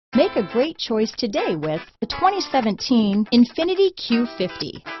Make a great choice today with the 2017 INFINITI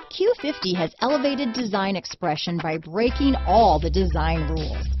Q50. Q50 has elevated design expression by breaking all the design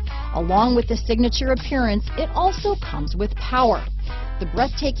rules. Along with the signature appearance, it also comes with power. The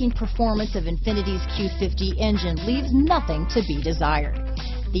breathtaking performance of Infiniti's Q50 engine leaves nothing to be desired.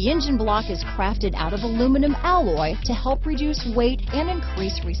 The engine block is crafted out of aluminum alloy to help reduce weight and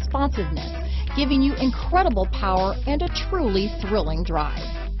increase responsiveness, giving you incredible power and a truly thrilling drive.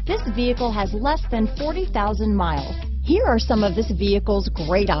 This vehicle has less than 40,000 miles. Here are some of this vehicle's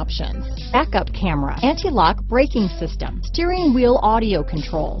great options: backup camera, anti-lock braking system, steering wheel audio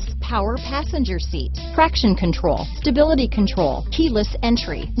controls, power passenger seat, traction control, stability control, keyless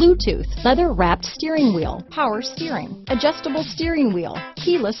entry, Bluetooth, leather-wrapped steering wheel, power steering, adjustable steering wheel,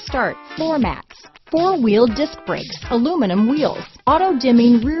 keyless start, floor mats, four-wheel disc brakes, aluminum wheels,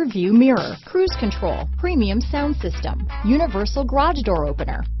 auto-dimming rear-view mirror, cruise control, premium sound system, universal garage door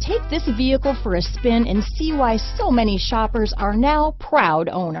opener. Take this vehicle for a spin and see why so many shoppers are now proud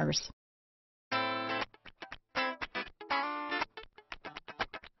owners.